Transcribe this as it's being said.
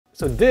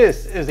So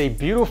this is a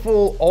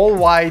beautiful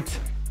all-white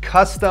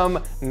custom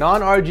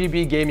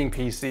non-RGB gaming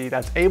PC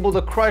that's able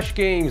to crush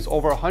games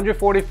over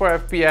 144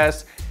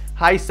 FPS,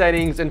 high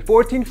settings, and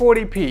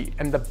 1440p.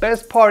 And the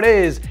best part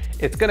is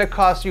it's gonna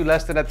cost you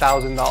less than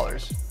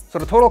 $1,000. So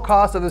the total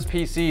cost of this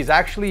PC is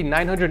actually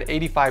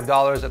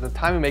 $985 at the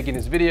time of making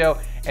this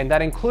video, and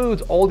that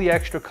includes all the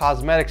extra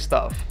cosmetic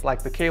stuff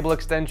like the cable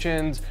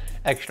extensions,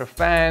 extra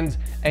fans,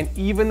 and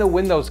even the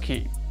Windows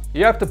key.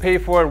 You have to pay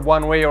for it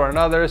one way or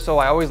another, so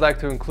I always like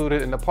to include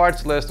it in the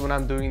parts list when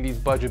I'm doing these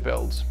budget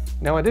builds.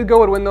 Now I did go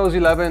with Windows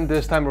 11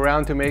 this time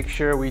around to make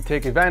sure we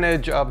take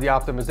advantage of the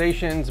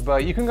optimizations,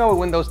 but you can go with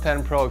Windows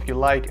 10 Pro if you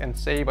like and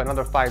save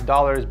another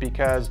 $5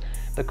 because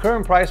the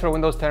current price for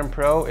Windows 10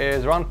 Pro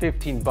is around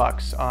 15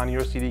 bucks on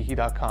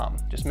yourcdkey.com.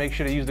 Just make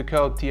sure to use the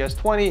code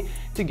TS20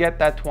 to get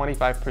that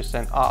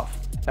 25% off.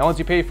 Now once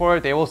you pay for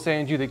it, they will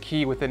send you the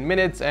key within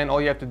minutes, and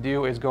all you have to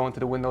do is go into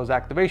the Windows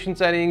activation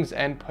settings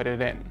and put it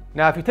in.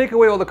 Now if you take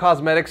away all the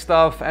cosmetic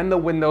stuff and the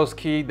Windows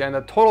key, then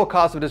the total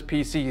cost of this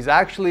PC is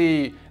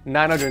actually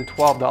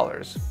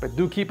 $912. But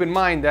do keep in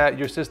mind that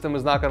your system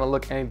is not going to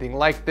look anything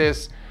like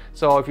this.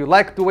 So if you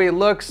like the way it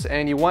looks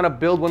and you want to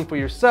build one for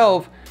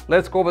yourself,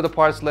 let's go over the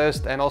parts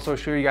list and also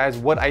show you guys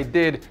what I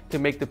did to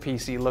make the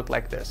PC look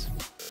like this.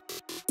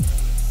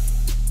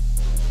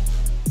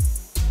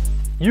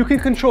 You can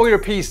control your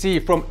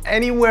PC from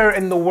anywhere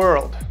in the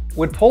world.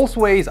 With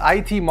Pulseway's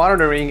IT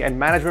monitoring and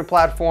management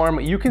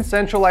platform, you can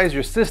centralize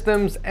your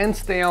systems and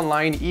stay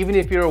online even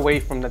if you're away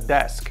from the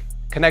desk.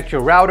 Connect your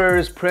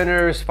routers,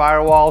 printers,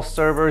 firewalls,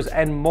 servers,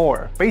 and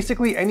more.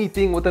 Basically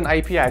anything with an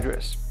IP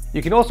address.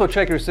 You can also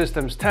check your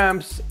system's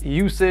temps,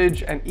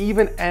 usage, and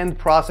even end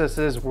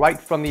processes right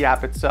from the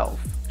app itself.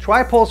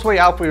 Try Pulseway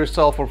out for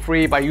yourself for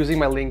free by using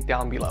my link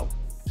down below.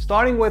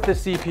 Starting with the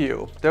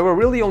CPU, there were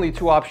really only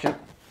two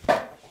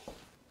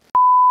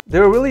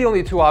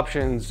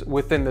options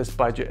within this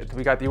budget.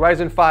 We got the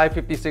Ryzen 5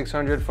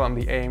 5600 from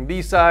the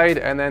AMD side,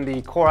 and then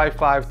the Core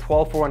i5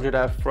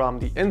 12400F from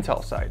the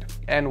Intel side.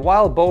 And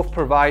while both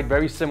provide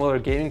very similar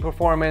gaming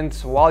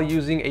performance while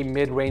using a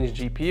mid-range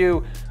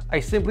GPU, I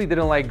simply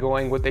didn't like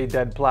going with a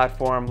dead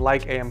platform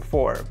like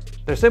AM4.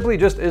 There simply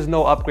just is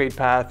no upgrade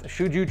path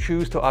should you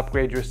choose to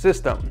upgrade your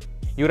system.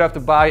 You would have to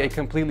buy a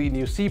completely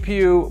new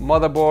CPU,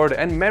 motherboard,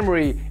 and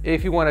memory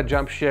if you want to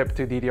jump ship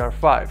to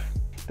DDR5.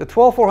 The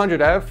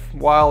 12400F,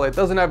 while it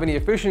doesn't have any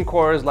efficient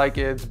cores like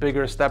its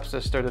bigger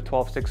stepsister, the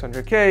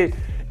 12600K,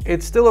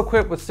 it's still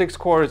equipped with 6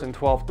 cores and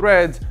 12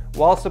 threads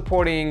while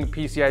supporting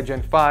PCI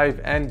Gen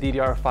 5 and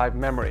DDR5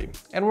 memory.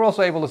 And we're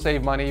also able to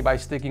save money by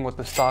sticking with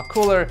the stock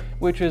cooler,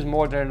 which is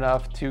more than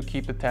enough to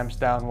keep the temps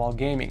down while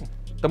gaming.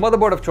 The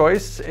motherboard of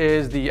choice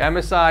is the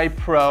MSI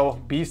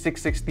Pro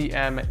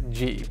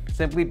B660MG,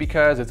 simply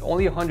because it's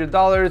only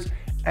 $100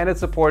 and it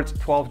supports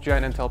 12th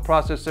gen Intel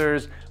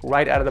processors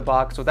right out of the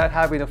box without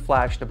having to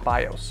flash the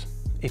BIOS.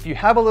 If you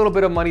have a little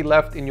bit of money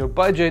left in your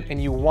budget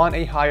and you want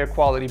a higher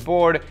quality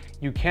board,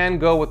 you can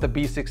go with the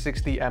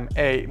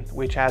B660MA,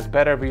 which has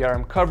better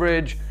VRM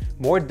coverage,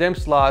 more DIMM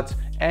slots,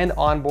 and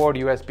onboard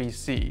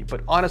USB-C.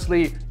 But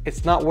honestly,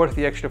 it's not worth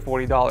the extra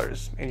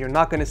 $40, and you're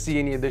not gonna see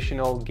any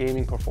additional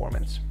gaming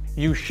performance.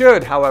 You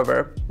should,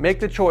 however, make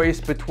the choice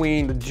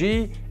between the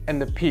G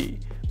and the P.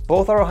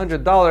 Both are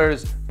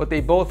 $100, but they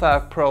both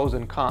have pros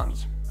and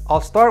cons.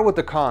 I'll start with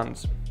the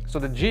cons. So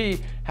the G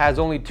has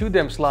only 2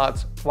 DIMM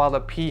slots, while the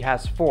P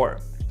has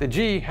 4. The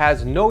G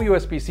has no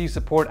USB-C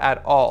support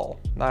at all,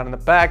 not on the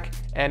back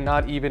and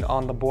not even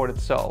on the board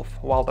itself,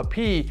 while the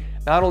P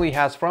not only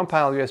has front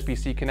panel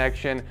USB-C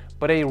connection,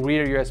 but a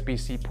rear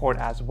USB-C port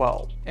as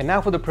well. And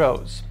now for the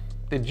pros.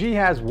 The G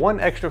has 1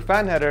 extra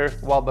fan header,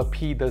 while the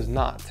P does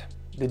not.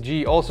 The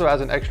G also has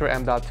an extra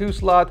M.2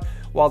 slot,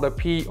 while the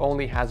P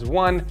only has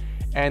 1.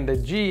 And the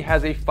G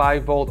has a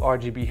 5-volt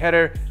RGB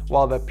header,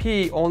 while the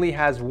P only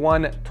has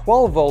one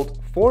 12-volt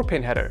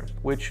 4-pin header,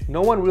 which no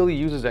one really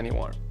uses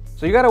anymore.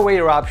 So you gotta weigh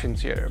your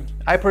options here.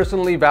 I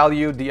personally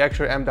valued the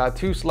extra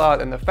M.2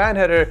 slot and the fan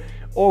header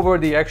over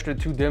the extra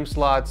 2 DIMM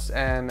slots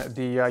and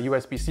the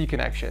USB-C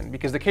connection,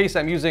 because the case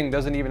I'm using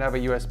doesn't even have a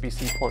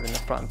USB-C port in the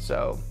front,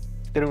 so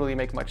it didn't really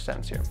make much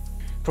sense here.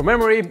 For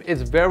memory,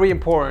 it's very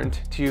important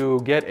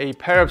to get a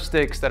pair of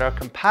sticks that are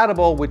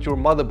compatible with your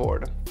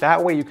motherboard.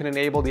 That way you can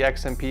enable the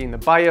XMP in the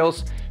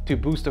BIOS to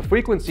boost the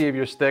frequency of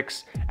your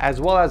sticks,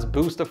 as well as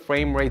boost the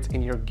frame rates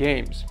in your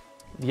games.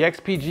 The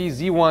XPG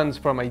Z1s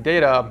from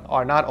Adata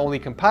are not only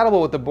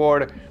compatible with the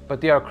board, but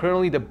they are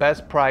currently the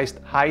best priced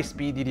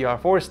high-speed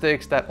DDR4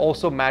 sticks that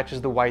also matches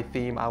the white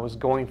theme I was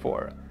going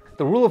for.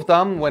 The rule of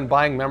thumb when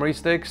buying memory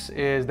sticks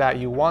is that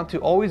you want to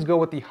always go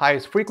with the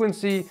highest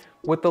frequency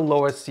with the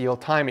lowest CL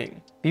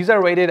timing. These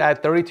are rated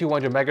at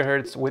 3200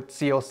 MHz with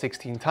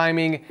CL16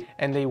 timing,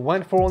 and they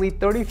went for only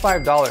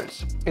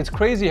 $35. It's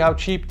crazy how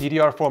cheap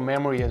DDR4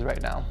 memory is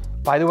right now.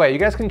 By the way, you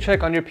guys can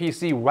check on your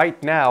PC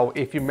right now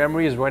if your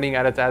memory is running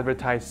at its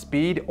advertised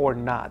speed or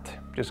not.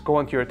 Just go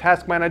into your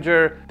task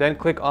manager, then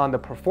click on the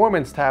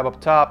performance tab up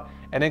top,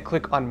 and then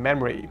click on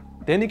memory.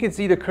 Then you can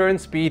see the current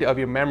speed of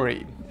your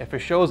memory. If it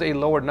shows a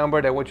lower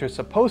number than what you're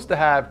supposed to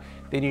have,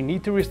 then you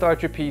need to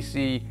restart your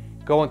PC,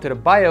 go into the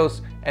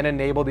BIOS and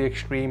enable the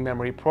extreme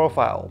memory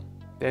profile.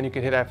 Then you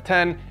can hit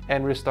F10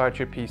 and restart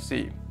your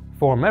PC.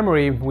 For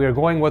memory, we are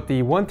going with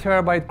the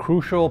 1TB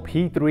Crucial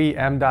P3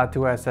 M.2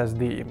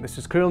 SSD. This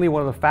is currently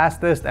one of the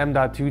fastest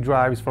M.2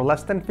 drives for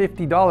less than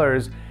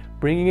 $50,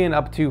 bringing in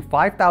up to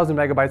 5,000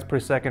 megabytes per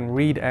second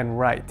read and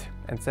write.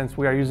 And since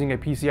we are using a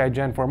PCI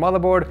Gen 4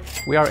 motherboard,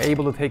 we are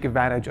able to take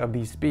advantage of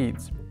these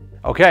speeds.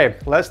 Okay,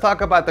 let's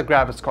talk about the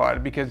graphics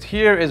card, because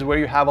here is where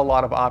you have a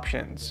lot of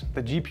options.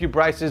 The GPU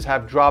prices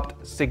have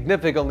dropped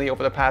significantly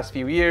over the past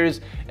few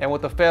years, and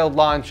with the failed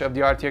launch of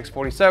the RTX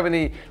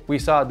 4070, we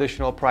saw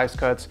additional price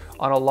cuts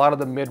on a lot of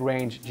the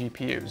mid-range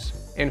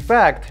GPUs. In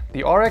fact,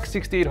 the RX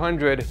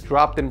 6800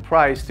 dropped in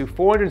price to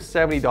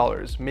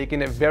 $470,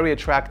 making it very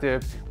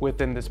attractive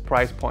within this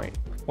price point.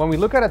 When we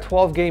look at a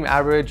 12-game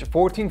average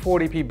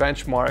 1440p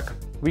benchmark,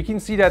 we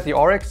can see that the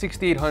RX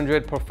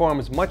 6800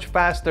 performs much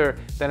faster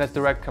than its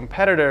direct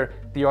competitor,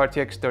 the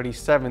RTX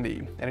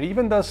 3070, and it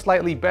even does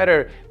slightly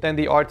better than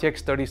the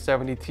RTX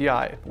 3070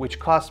 Ti, which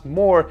costs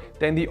more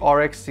than the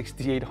RX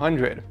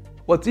 6800.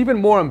 What's even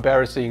more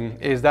embarrassing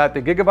is that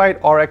the Gigabyte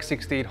RX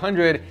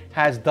 6800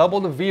 has double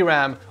the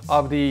VRAM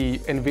of the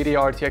NVIDIA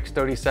RTX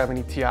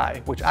 3070 Ti,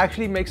 which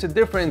actually makes a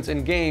difference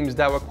in games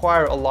that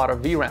require a lot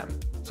of VRAM.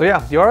 So yeah,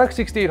 the RX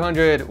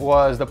 6800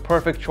 was the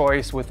perfect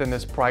choice within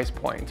this price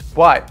point.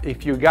 But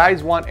if you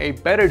guys want a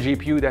better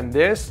GPU than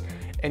this,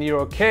 and you're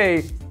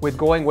okay with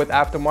going with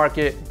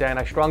aftermarket, then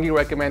I strongly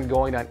recommend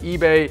going on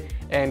eBay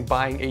and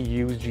buying a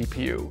used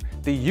GPU.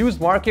 The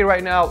used market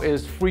right now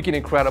is freaking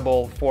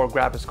incredible for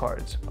graphics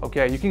cards.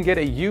 Okay, you can get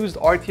a used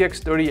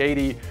RTX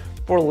 3080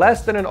 for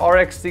less than an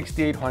RX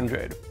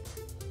 6800.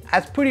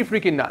 That's pretty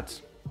freaking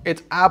nuts.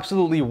 It's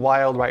absolutely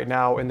wild right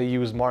now in the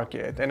used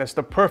market, and it's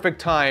the perfect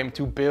time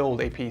to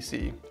build a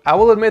PC. I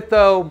will admit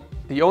though,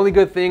 the only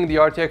good thing the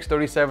RTX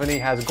 3070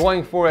 has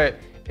going for it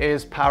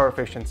is power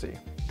efficiency.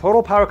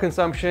 Total power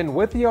consumption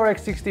with the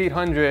RX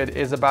 6800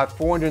 is about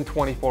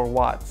 424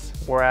 watts,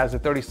 whereas the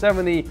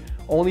 3070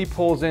 only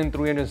pulls in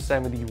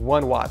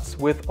 371 watts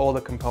with all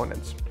the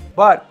components.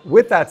 But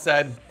with that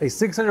said, a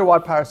 600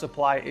 watt power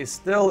supply is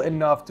still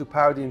enough to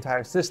power the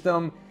entire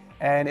system,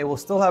 and it will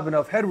still have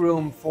enough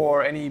headroom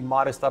for any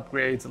modest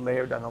upgrades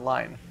later down the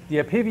line. The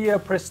Apivia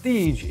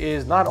Prestige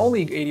is not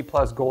only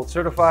 80+ gold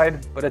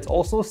certified, but it's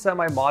also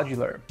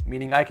semi-modular,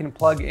 meaning I can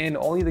plug in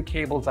only the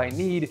cables I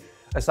need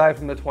aside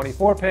from the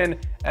 24-pin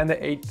and the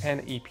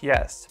 8-pin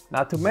EPS.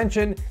 Not to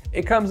mention,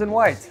 it comes in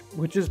white,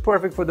 which is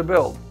perfect for the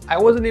build. I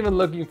wasn't even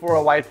looking for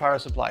a white power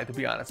supply, to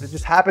be honest. It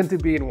just happened to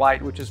be in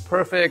white, which is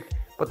perfect.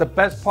 But the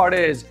best part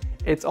is,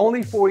 it's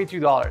only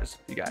 $42,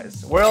 you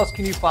guys. Where else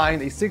can you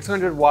find a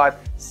 600 watt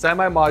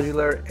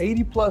semi-modular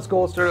 80+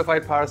 gold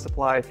certified power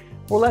supply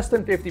for less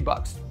than 50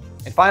 bucks?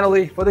 And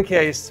finally, for the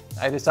case,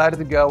 I decided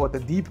to go with the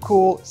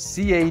Deepcool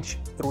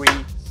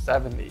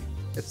CH370.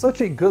 It's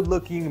such a good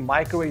looking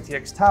micro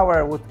ATX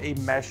tower with a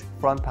mesh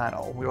front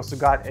panel. We also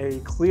got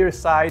a clear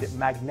side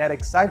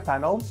magnetic side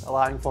panel,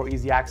 allowing for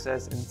easy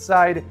access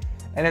inside,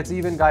 and it's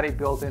even got a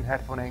built-in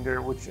headphone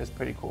hanger, which is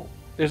pretty cool.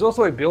 There's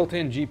also a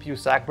built-in GPU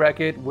SAC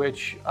bracket,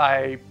 which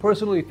I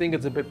personally think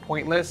is a bit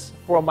pointless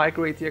for a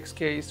micro ATX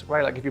case,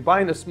 right? Like if you're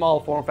buying a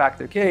small form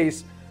factor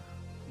case,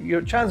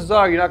 your chances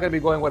are you're not going to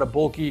be going with a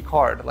bulky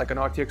card like an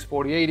RTX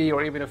 4080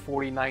 or even a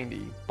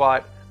 4090,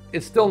 but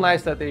it's still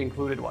nice that they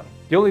included one.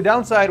 The only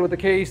downside with the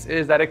case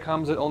is that it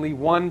comes with only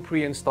one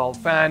pre-installed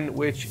fan,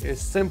 which is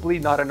simply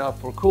not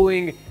enough for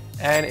cooling,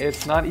 and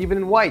it's not even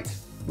in white,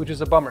 which is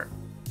a bummer.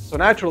 So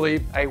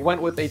naturally, I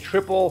went with a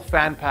triple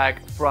fan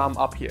pack from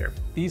up here.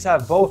 These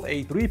have both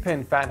a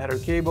 3-pin fan header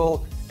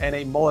cable and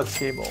a Molex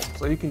cable,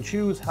 so you can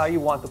choose how you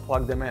want to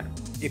plug them in.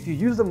 If you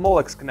use the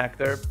Molex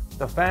connector,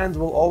 the fans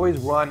will always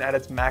run at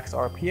its max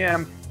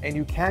RPM and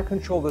you can't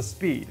control the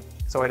speed.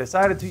 So I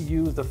decided to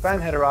use the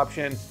fan header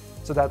option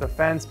so that the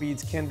fan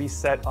speeds can be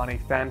set on a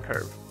fan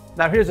curve.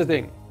 Now here's the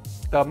thing,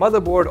 the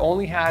motherboard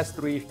only has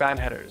 3 fan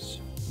headers,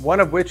 one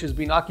of which is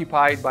being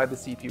occupied by the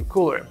CPU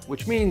cooler,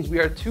 which means we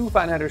are 2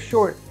 fan headers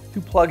short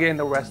to plug in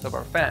the rest of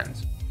our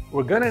fans.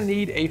 We're gonna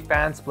need a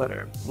fan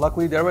splitter.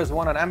 Luckily there was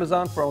one on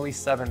Amazon for only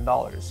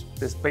 $7.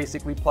 This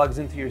basically plugs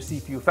into your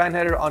CPU fan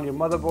header on your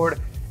motherboard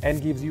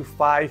and gives you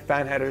 5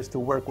 fan headers to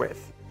work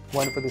with.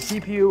 1 for the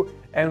CPU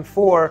and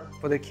 4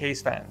 for the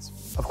case fans.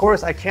 Of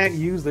course, I can't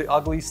use the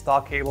ugly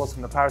stock cables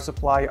from the power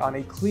supply on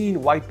a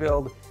clean white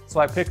build, so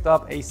I picked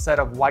up a set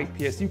of white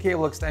PSU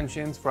cable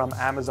extensions from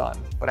Amazon.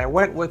 But I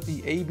went with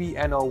the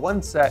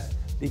ABNO1 set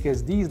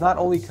because these not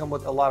only come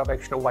with a lot of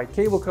extra white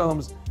cable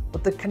combs,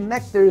 but the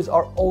connectors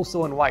are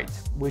also in white,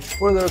 which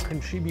further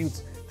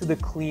contributes to the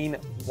clean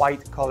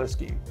white color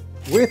scheme.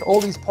 With all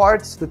these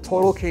parts, the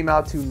total came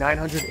out to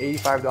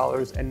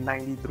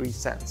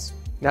 $985.93.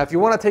 Now, if you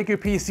want to take your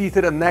PC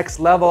to the next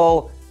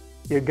level,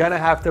 you're gonna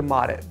have to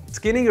mod it.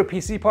 Skinning your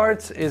PC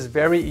parts is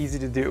very easy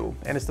to do,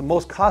 and it's the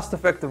most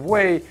cost-effective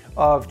way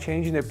of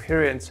changing the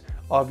appearance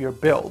of your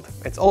build.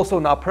 It's also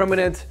not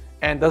permanent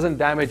and doesn't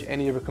damage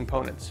any of your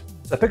components.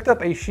 So I picked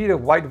up a sheet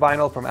of white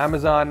vinyl from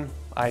Amazon.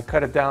 I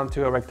cut it down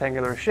to a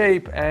rectangular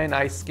shape and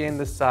I skinned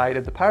the side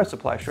of the power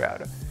supply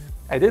shroud.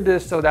 I did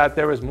this so that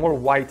there is more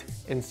white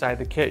inside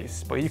the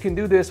case, but you can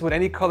do this with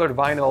any colored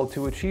vinyl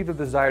to achieve the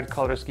desired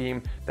color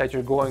scheme that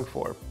you're going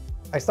for.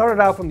 I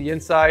started out from the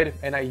inside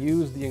and I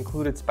used the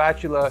included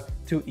spatula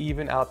to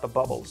even out the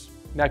bubbles.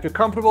 Now, if you're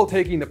comfortable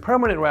taking the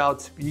permanent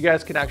route, you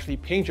guys can actually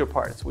paint your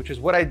parts, which is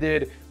what I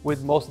did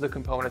with most of the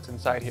components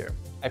inside here.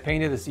 I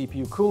painted the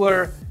CPU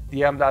cooler,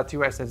 the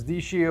M.2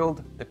 SSD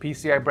shield, the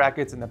PCI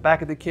brackets in the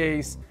back of the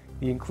case,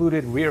 the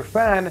included rear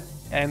fan,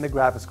 and the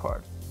graphics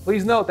card.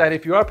 Please note that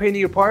if you are painting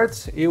your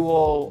parts, it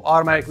will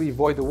automatically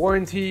void the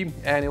warranty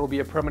and it will be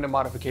a permanent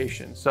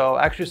modification. So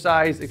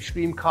exercise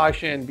extreme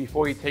caution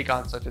before you take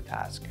on such a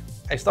task.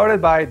 I started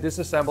by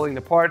disassembling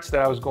the parts that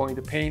I was going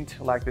to paint,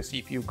 like the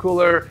CPU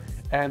cooler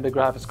and the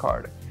graphics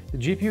card. The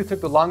GPU took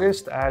the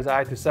longest as I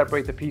had to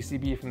separate the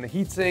PCB from the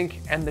heatsink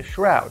and the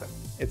shroud.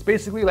 It's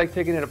basically like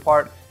taking it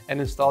apart and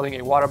installing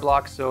a water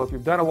block, so if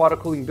you've done a water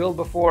cooling build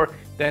before,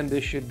 then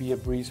this should be a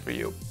breeze for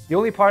you. The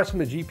only parts from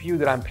the GPU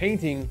that I'm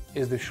painting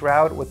is the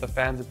shroud with the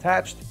fans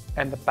attached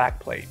and the back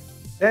plate.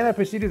 Then I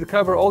proceeded to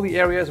cover all the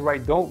areas where I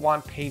don't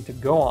want paint to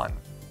go on.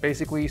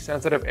 Basically,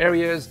 sensitive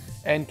areas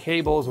and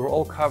cables were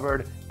all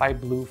covered by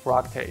blue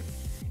frog tape.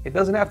 It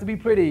doesn't have to be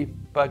pretty,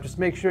 but just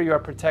make sure you are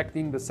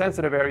protecting the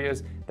sensitive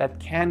areas that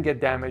can get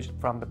damaged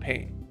from the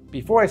paint.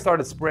 Before I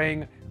started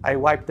spraying, I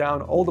wiped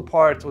down all the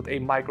parts with a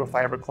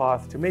microfiber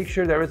cloth to make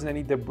sure there isn't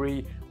any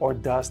debris or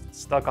dust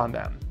stuck on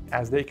them,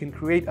 as they can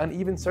create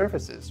uneven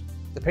surfaces.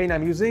 The paint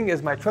I'm using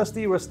is my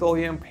trusty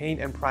Rust-Oleum paint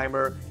and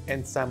primer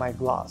in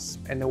semi-gloss,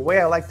 and the way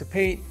I like to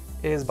paint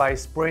is by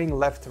spraying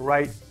left to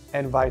right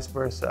and vice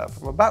versa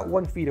from about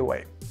 1 feet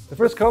away. The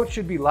first coat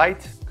should be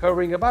light,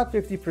 covering about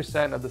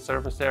 50% of the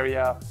surface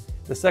area.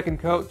 The second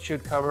coat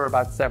should cover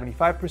about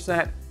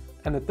 75%,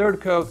 and the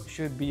third coat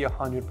should be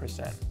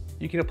 100%.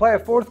 You can apply a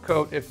fourth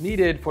coat if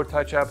needed for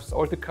touch-ups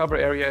or to cover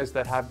areas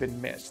that have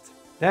been missed.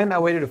 Then I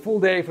waited a full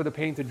day for the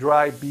paint to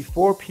dry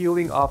before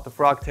peeling off the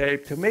frog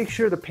tape to make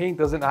sure the paint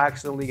doesn't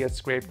accidentally get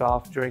scraped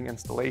off during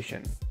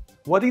installation.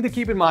 One thing to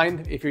keep in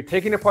mind, if you're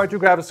taking apart your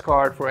graphics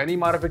card for any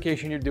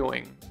modification you're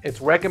doing, it's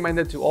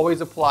recommended to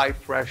always apply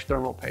fresh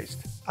thermal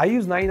paste. I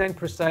use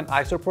 99%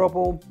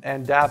 isopropyl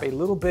and dab a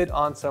little bit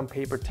on some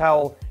paper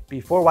towel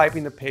before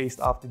wiping the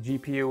paste off the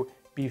GPU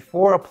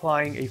before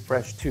applying a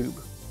fresh tube.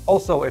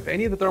 Also, if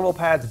any of the thermal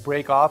pads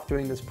break off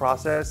during this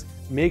process,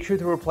 make sure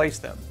to replace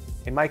them.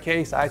 In my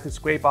case, I had to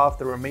scrape off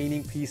the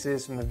remaining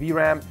pieces from the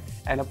VRAM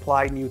and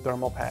apply new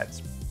thermal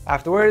pads.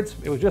 Afterwards,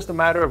 it was just a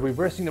matter of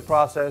reversing the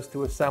process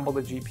to assemble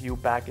the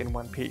GPU back in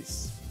one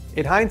piece.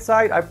 In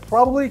hindsight, I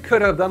probably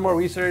could have done more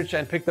research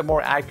and picked a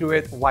more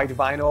accurate white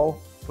vinyl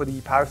for the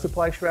power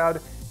supply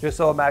shroud, just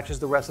so it matches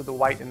the rest of the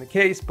white in the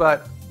case,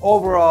 but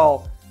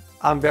overall,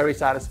 I'm very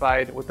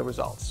satisfied with the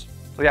results.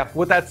 So yeah,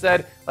 with that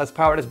said, let's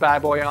power this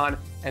bad boy on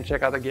and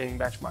check out the gaming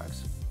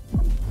benchmarks.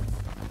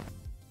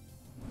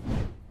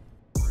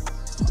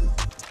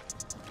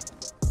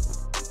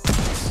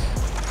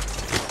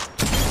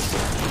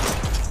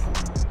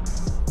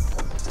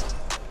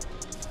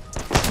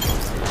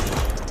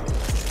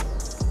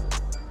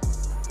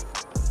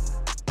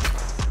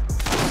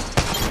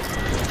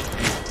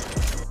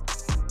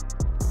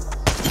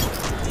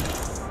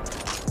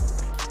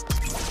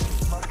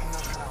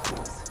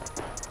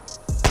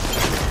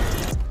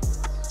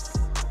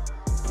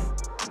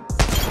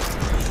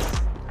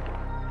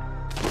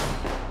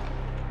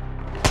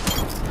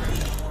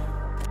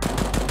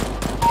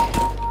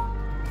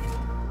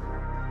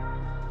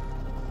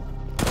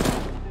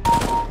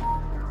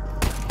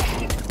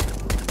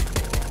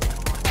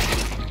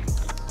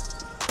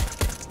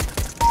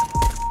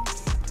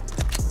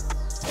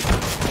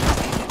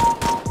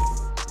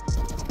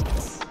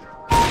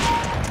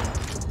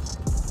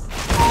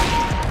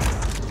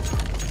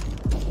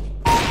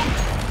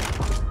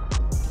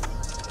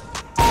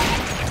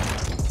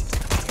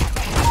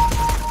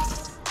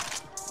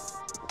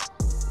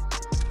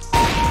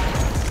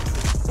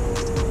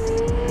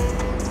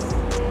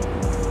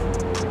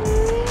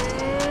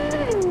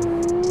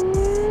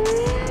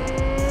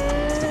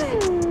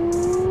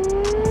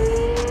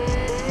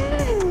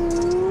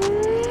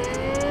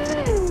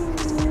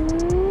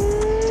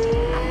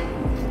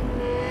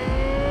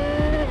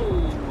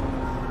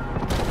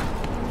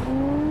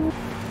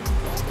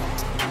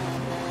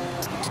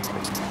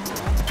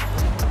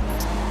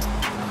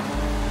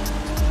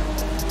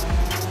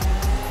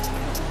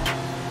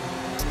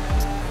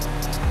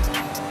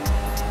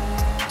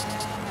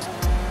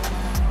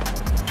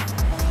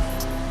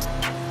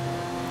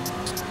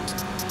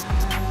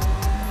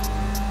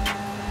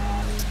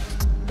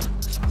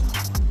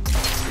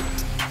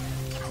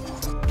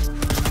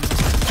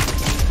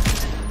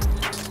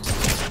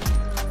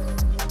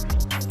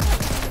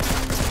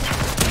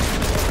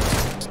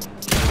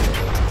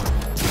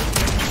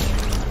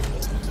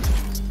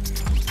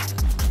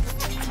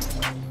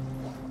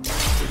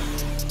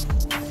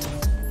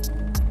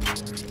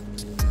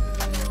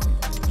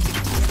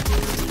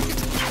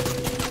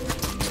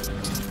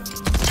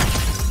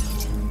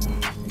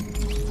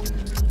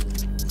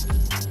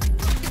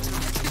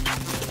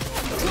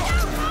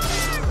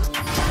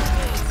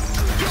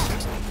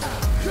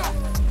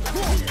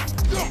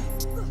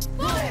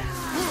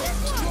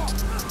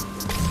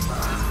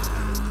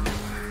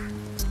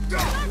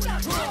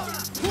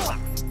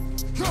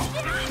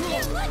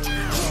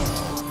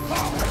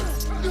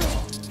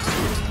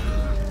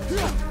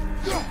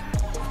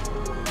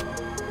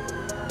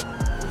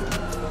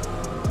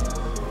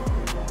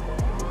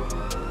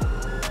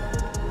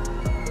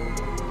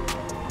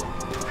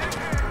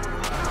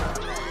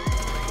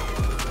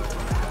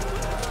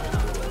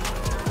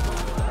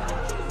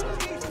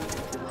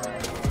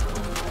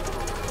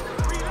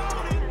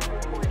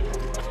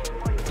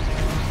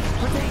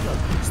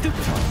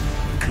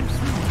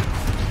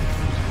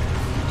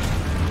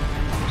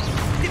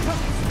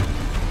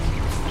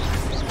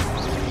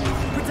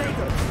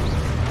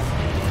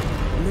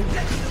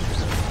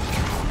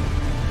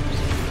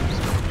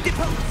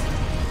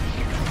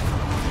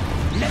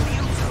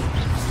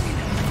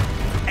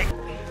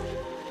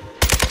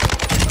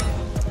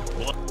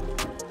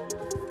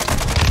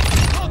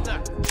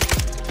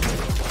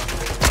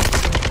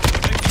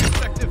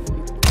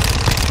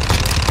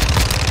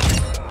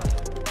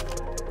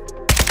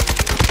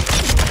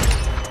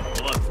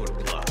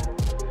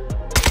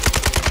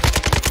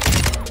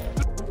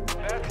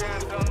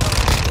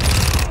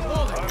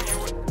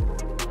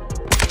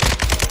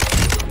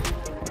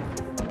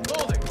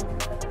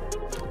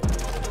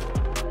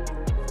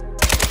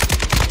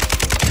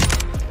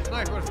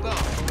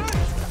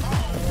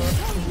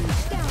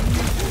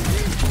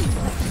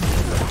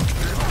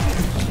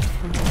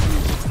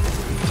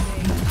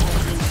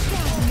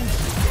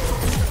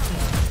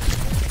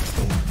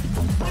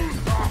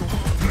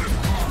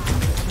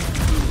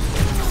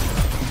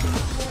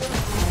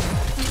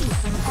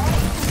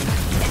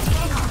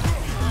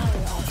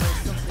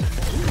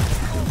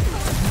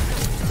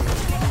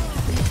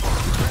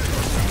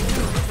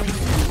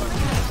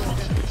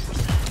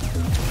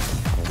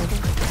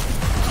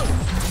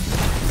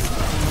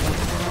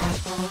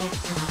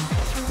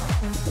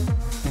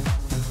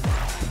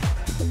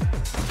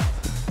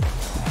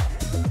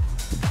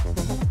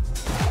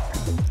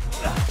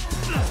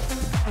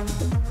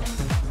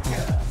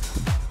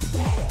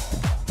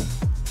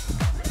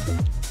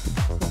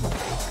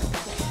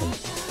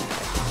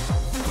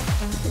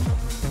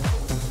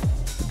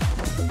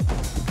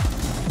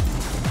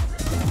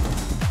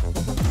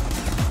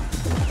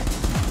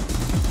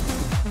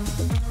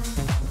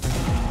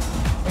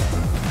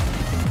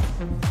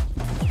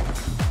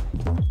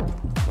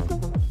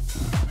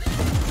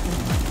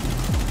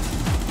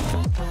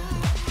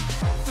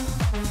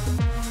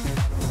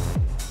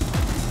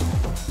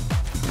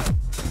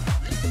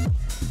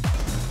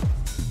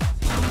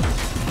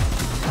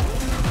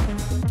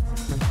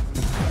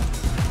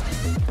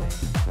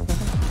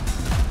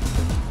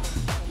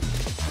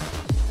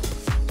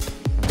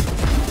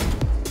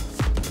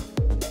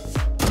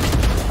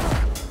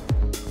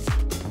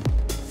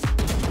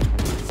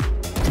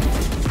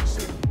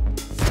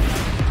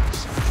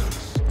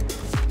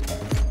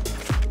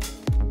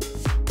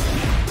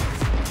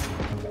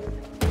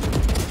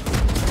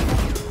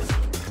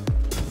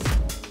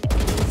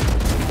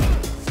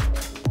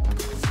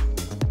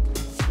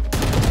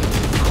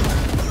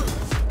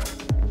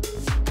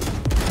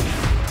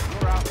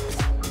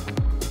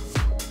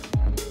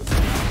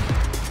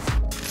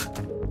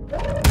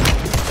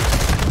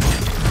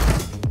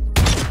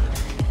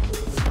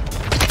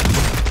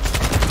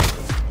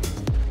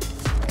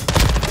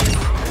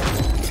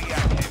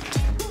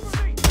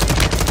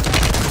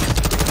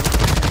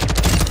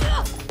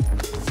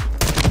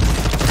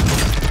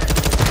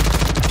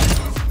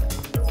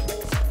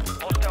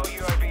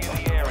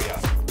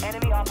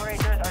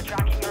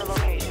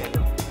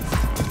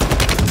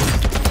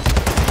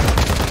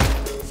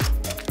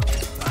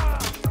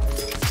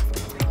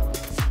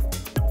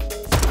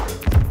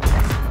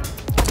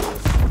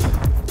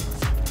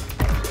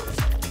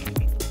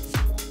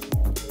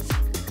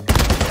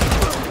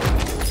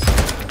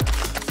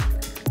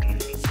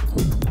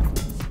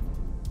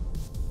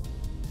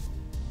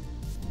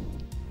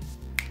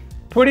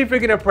 Pretty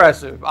freaking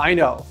impressive, I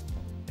know.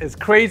 It's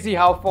crazy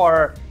how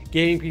far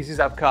gaming PCs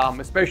have come,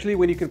 especially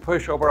when you can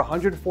push over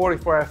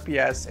 144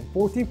 FPS and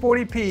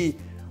 1440p,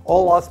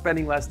 all while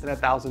spending less than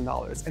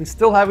 $1,000 and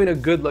still having a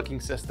good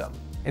looking system.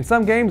 In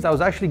some games, I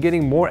was actually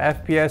getting more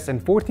FPS in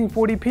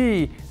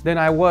 1440p than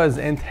I was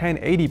in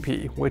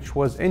 1080p, which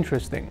was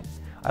interesting.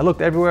 I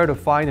looked everywhere to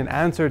find an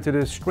answer to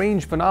this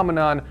strange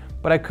phenomenon,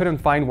 but I couldn't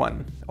find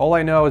one. All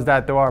I know is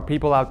that there are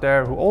people out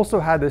there who also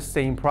had this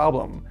same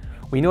problem.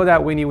 We know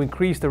that when you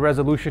increase the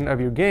resolution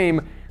of your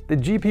game, the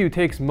GPU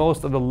takes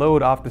most of the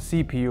load off the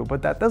CPU,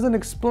 but that doesn't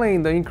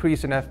explain the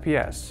increase in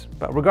FPS.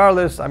 But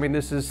regardless, I mean,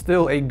 this is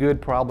still a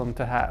good problem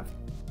to have.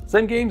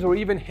 Some games were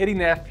even hitting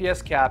the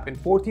FPS cap in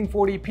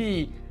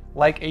 1440p,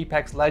 like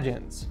Apex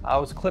Legends. I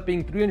was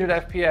clipping 300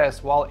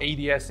 FPS while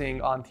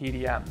ADSing on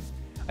TDM.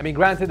 I mean,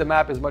 granted, the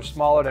map is much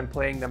smaller than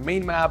playing the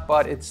main map,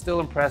 but it's still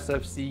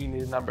impressive seeing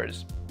these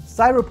numbers.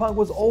 Cyberpunk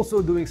was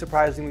also doing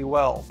surprisingly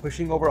well,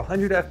 pushing over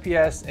 100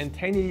 FPS in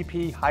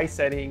 1080p high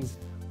settings,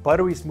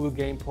 buttery smooth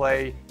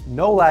gameplay,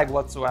 no lag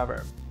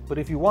whatsoever. But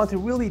if you want to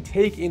really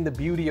take in the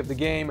beauty of the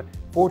game,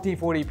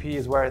 1440p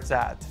is where it's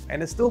at.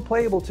 And it's still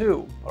playable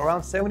too.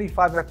 Around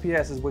 75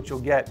 FPS is what you'll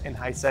get in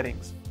high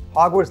settings.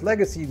 Hogwarts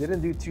Legacy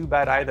didn't do too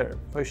bad either,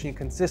 pushing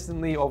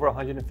consistently over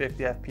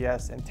 150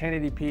 FPS in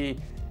 1080p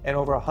and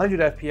over 100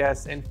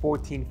 FPS in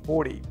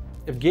 1440.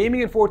 If gaming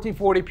in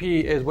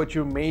 1440p is what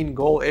your main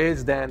goal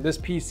is, then this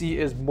PC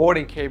is more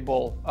than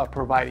capable of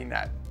providing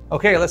that.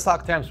 Okay, let's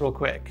talk temps real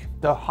quick.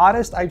 The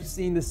hottest I've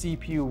seen the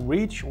CPU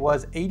reach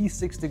was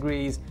 86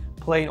 degrees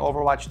playing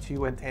Overwatch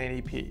 2 in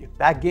 1080p.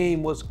 That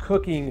game was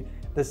cooking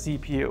the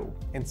CPU.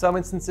 In some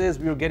instances,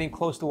 we were getting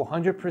close to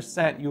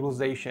 100%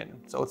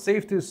 utilization, so it's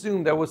safe to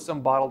assume there was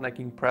some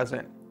bottlenecking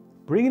present.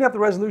 Bringing up the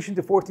resolution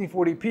to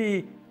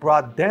 1440p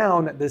brought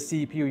down the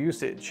CPU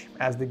usage,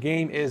 as the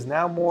game is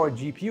now more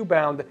GPU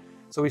bound,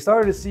 so we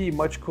started to see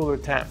much cooler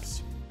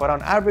temps. but on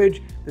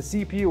average, the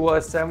CPU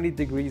was 70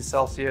 degrees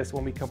Celsius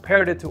when we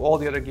compared it to all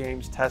the other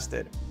games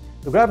tested.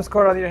 The graphics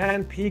card, on the other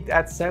hand, peaked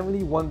at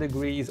 71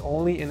 degrees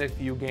only in a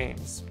few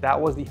games. That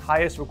was the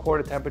highest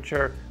recorded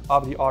temperature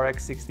of the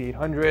RX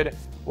 6800,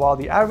 while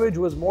the average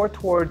was more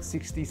towards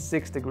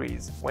 66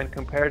 degrees when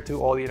compared to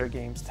all the other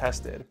games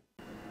tested.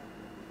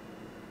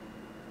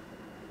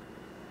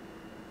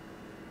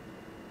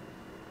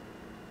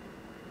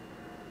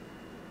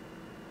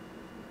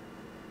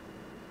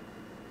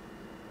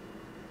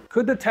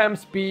 Could the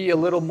temps be a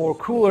little more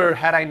cooler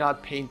had I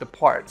not painted the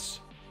parts?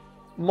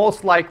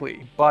 Most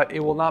likely, but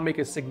it will not make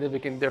a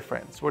significant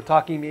difference. We're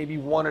talking maybe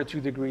 1 or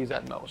 2 degrees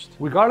at most.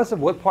 Regardless of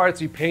what parts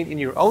you paint in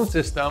your own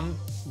system,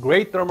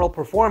 great thermal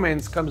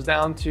performance comes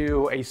down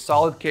to a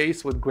solid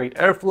case with great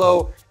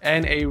airflow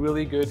and a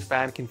really good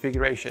fan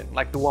configuration,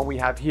 like the one we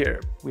have here.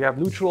 We have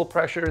neutral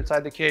pressure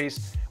inside the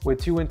case with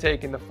 2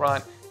 intake in the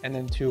front and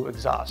then 2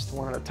 exhaust,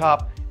 1 on the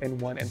top and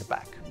 1 in the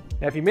back.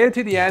 Now, if you made it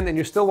to the end and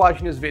you're still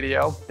watching this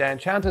video, then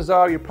chances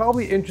are you're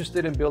probably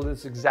interested in building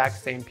this exact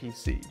same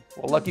PC.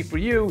 Well, lucky for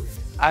you,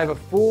 I have a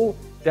full,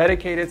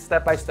 dedicated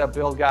step-by-step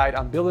build guide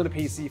on building a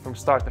PC from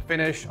start to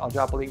finish. I'll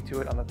drop a link to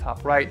it on the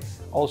top right.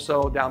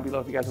 Also down below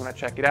if you guys want to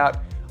check it out.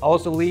 I'll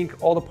also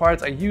link all the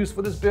parts I use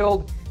for this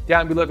build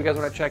down below if you guys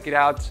want to check it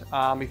out.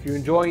 If you're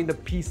enjoying the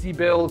PC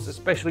builds,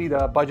 especially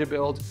the budget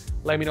builds,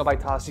 let me know by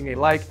tossing a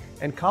like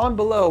and comment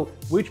below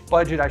which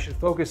budget I should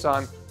focus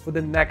on for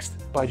the next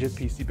budget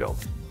PC build.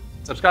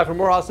 Subscribe for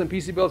more awesome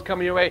PC builds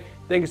coming your way.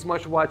 Thank you so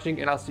much for watching,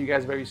 and I'll see you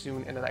guys very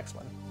soon in the next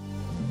one.